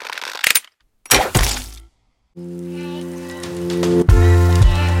Hi,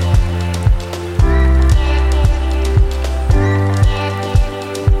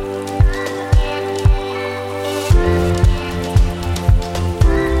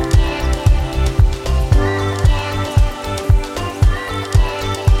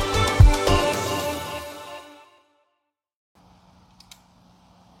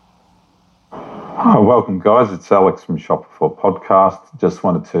 welcome guys. It's Alex from Shop Before Podcast. Just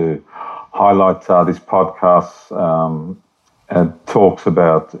wanted to highlight this podcast. It talks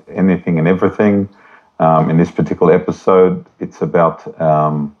about anything and everything. In this particular episode, it's about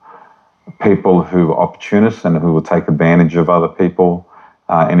people who are opportunists and who will take advantage of other people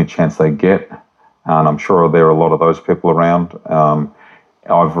any chance they get. And I'm sure there are a lot of those people around.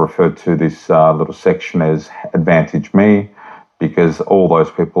 I've referred to this little section as Advantage Me, because all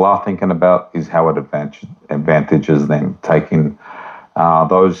those people are thinking about is how it advantages them, taking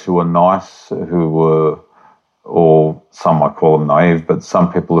those who are nice, who were, or some might call them naive, but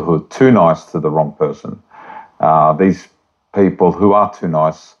some people who are too nice to the wrong person. These people who are too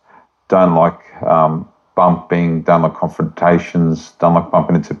nice don't like bumping, don't like confrontations, don't like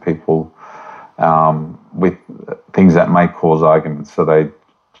bumping into people with things that may cause arguments. So they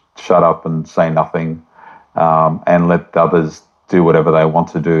shut up and say nothing and let the others do whatever they want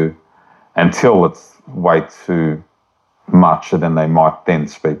to do until it's way too much, and then they might then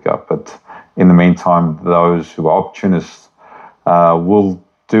speak up. But in the meantime, those who are opportunists will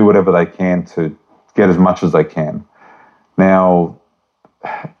do whatever they can to get as much as they can. Now,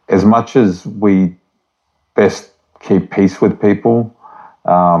 as much as we best keep peace with people,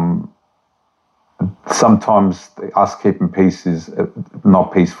 sometimes us keeping peace is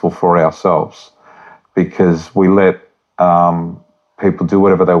not peaceful for ourselves, because we let people do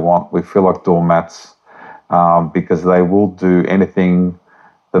whatever they want. We feel like doormats because they will do anything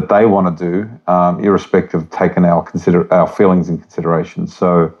that they want to do, irrespective of taking our feelings in consideration.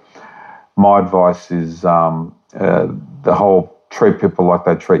 So my advice is the whole treat people like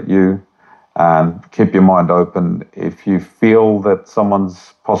they treat you, and keep your mind open. If you feel that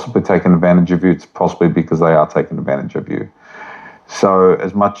someone's possibly taking advantage of you, it's possibly because they are taking advantage of you. So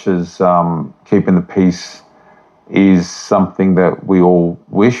as much as keeping the peace is something that we all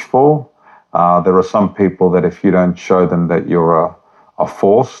wish for, there are some people that if you don't show them that you're a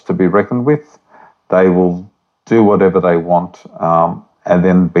force to be reckoned with, they will do whatever they want and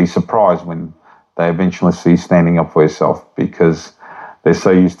then be surprised when they eventually see you standing up for yourself, because they're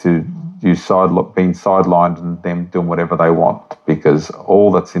so used to you being sidelined and them doing whatever they want, because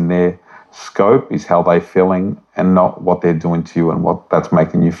all that's in their scope is how they're feeling and not what they're doing to you and what that's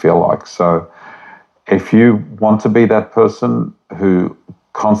making you feel like. So if you want to be that person who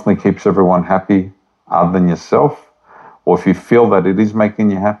constantly keeps everyone happy other than yourself, or if you feel that it is making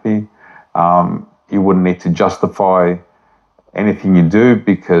you happy, you wouldn't need to justify anything you do,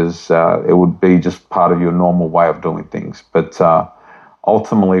 because it would be just part of your normal way of doing things. But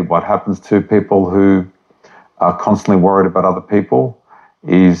ultimately what happens to people who are constantly worried about other people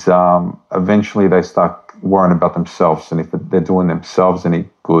is eventually they start worrying about themselves, and if they're doing themselves any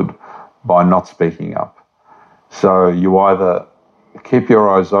good by not speaking up. So you either keep your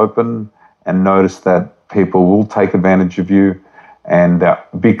eyes open and notice that people will take advantage of you, and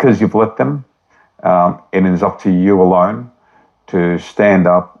because you've let them, it is up to you alone to stand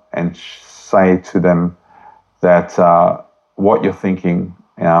up and say to them that what you're thinking,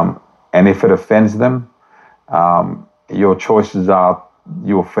 and if it offends them, your choices are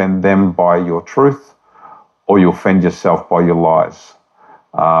you offend them by your truth, or you offend yourself by your lies.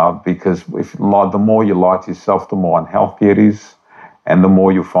 Because the more you lie to yourself, the more unhealthy it is, and the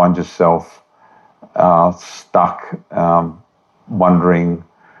more you find yourself stuck wondering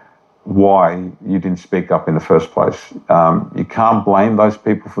why you didn't speak up in the first place. You can't blame those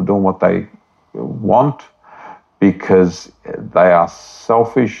people for doing what they want, because they are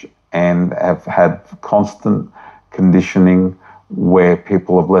selfish and have had constant conditioning where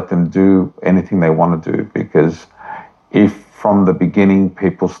people have let them do anything they want to do. Because if from the beginning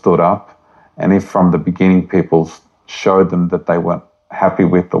people stood up, and if from the beginning people showed them that they weren't happy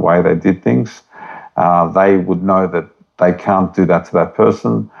with the way they did things, they would know that they can't do that to that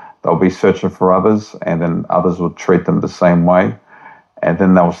person. They'll be searching for others, and then others will treat them the same way. And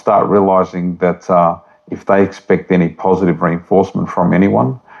then they'll start realizing that if they expect any positive reinforcement from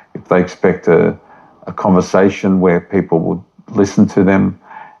anyone, if they expect a conversation where people would listen to them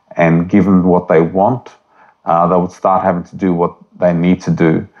and give them what they want, they would start having to do what they need to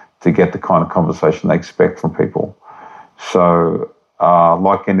do to get the kind of conversation they expect from people. So,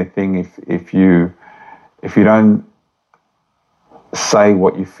 like anything, if you don't say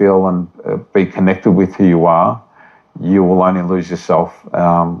what you feel and be connected with who you are, you will only lose yourself.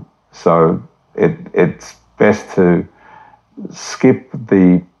 So it's best to skip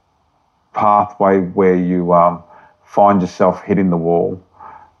the pathway where you find yourself hitting the wall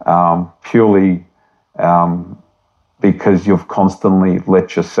purely because you've constantly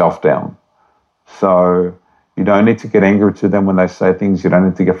let yourself down. So you don't need to get angry to them when they say things. You don't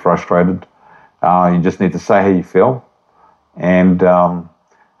need to get frustrated. You just need to say how you feel, and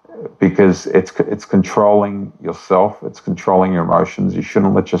because it's controlling yourself, it's controlling your emotions. You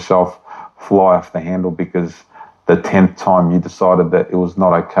shouldn't let yourself fly off the handle because the 10th time you decided that it was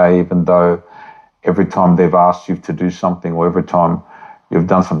not okay, even though every time they've asked you to do something or every time you've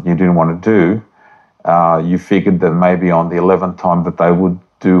done something you didn't want to do, you figured that maybe on the 11th time that they would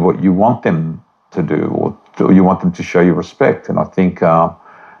do what you want them to do, or you want them to show you respect. And I think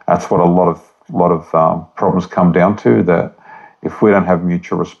that's what a lot of problems come down to, that if we don't have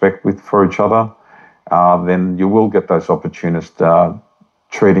mutual respect for each other, then you will get those opportunists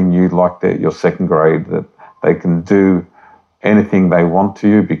treating you like they're your second grade, that they can do anything they want to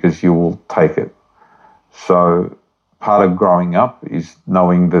you because you will take it. So part of growing up is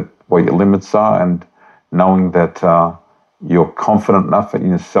knowing that what your limits are and knowing that you're confident enough in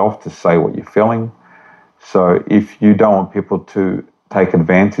yourself to say what you're feeling. So if you don't want people to take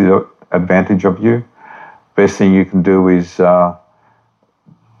advantage of you, best thing you can do is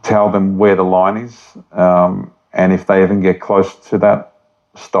tell them where the line is, and if they even get close to that,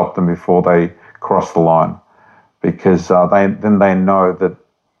 stop them before they cross the line, because then they know that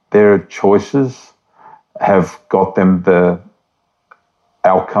their choices have got them the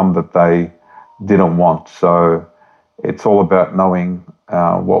outcome that they didn't want. So it's all about knowing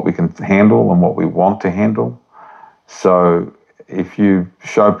what we can handle and what we want to handle. So if you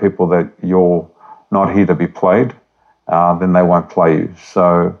show people that you're not here to be played, then they won't play you.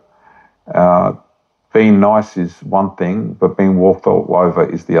 So being nice is one thing, but being walked all over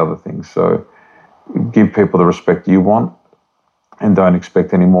is the other thing. So give people the respect you want and don't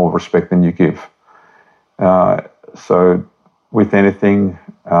expect any more respect than you give. So with anything,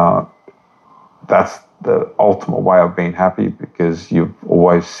 that's the ultimate way of being happy, because you've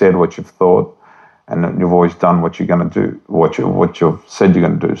always said what you've thought and you've always done what you're going to do, what you've said you're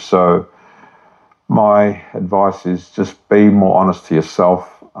going to do. So my advice is just be more honest to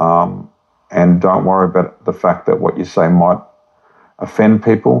yourself, and don't worry about the fact that what you say might offend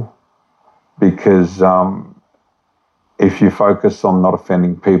people, because if you focus on not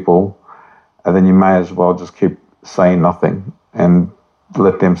offending people, then you may as well just keep saying nothing and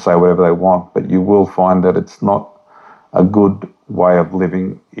let them say whatever they want. But you will find that it's not a good way of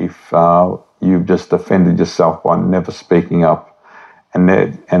living if you've just offended yourself by never speaking up and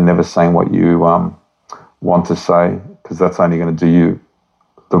never saying what you want to say, because that's only going to do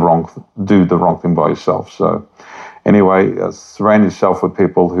the wrong thing by yourself. So anyway, surround yourself with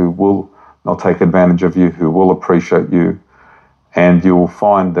people who will not take advantage of you, who will appreciate you, and you will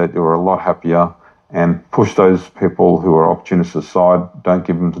find that you're a lot happier. And push those people who are opportunists aside. Don't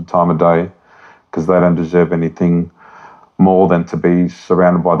give them the time of day, because they don't deserve anything more than to be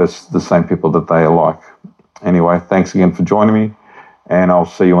surrounded by the same people that they are like. Anyway, thanks again for joining me, and I'll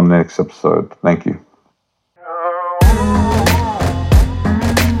see you on the next episode. Thank you.